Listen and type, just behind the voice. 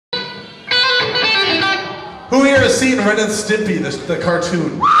Who here has seen Ren and Stimpy, the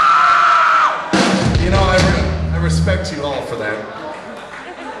cartoon? You know, I respect you all for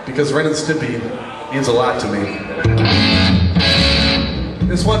that. Because Ren and Stimpy means a lot to me.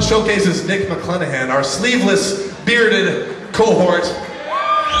 This one showcases Nick McClenahan, our sleeveless, bearded cohort.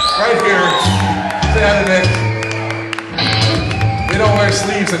 Right here. Say hi to Nick. We don't wear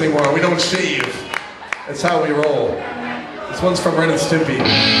sleeves anymore. We don't shave. That's how we roll. This one's from Ren and Stimpy.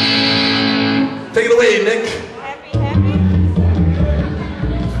 Take it away, Nick. Happy, happy.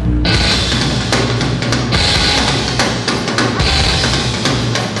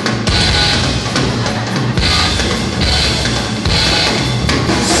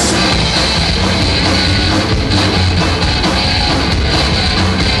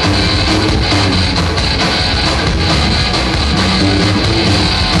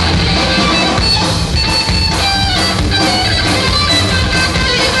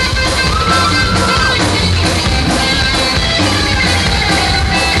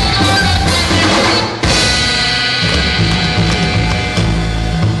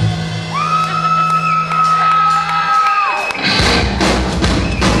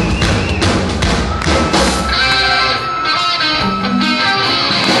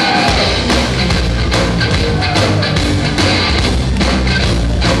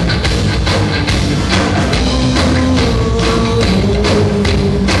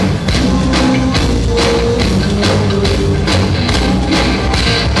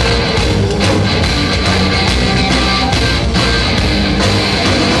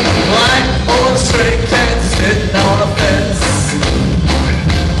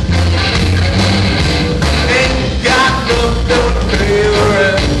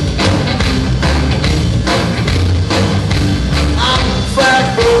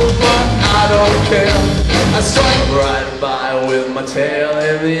 I strike right by with my tail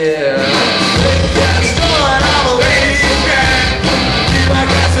in the air. Big cat's going, I'm a lazy cat. Keep my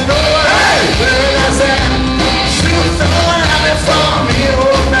cats in order, hey, where I at? Shoot someone at me from me,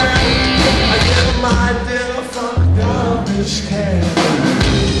 old man. I get my dinner from a garbage can.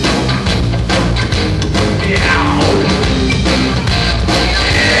 Yeah,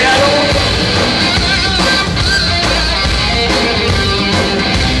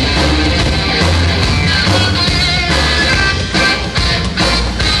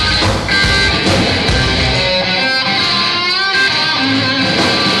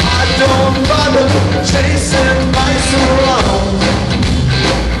 I don't know. Chasing mice around.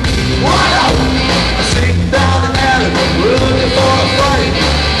 What up? I sneak down the alley, looking for a fight.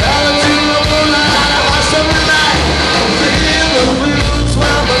 Out into the moonlight, I watch them at night. Feel the blues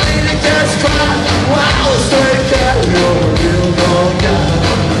while the lady cats cry. Wow, a stray cat, you're a real dog guy.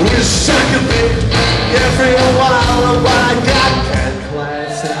 Wish I could be every while, but I got cat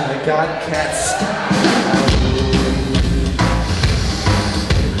class and I got cat style.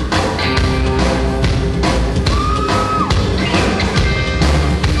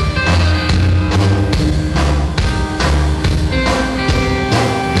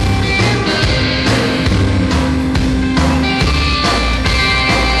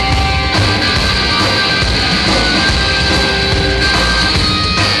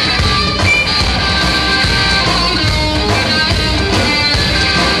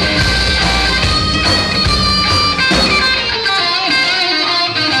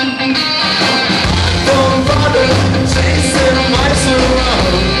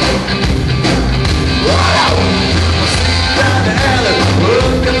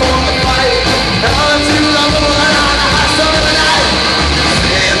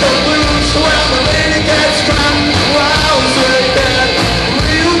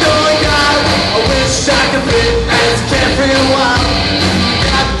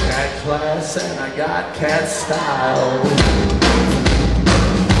 And I got cat style.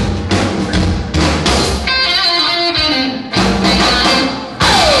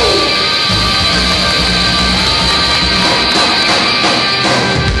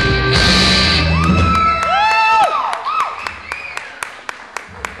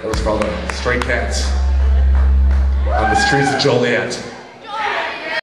 That was for all the stray cats on the streets of Joliet.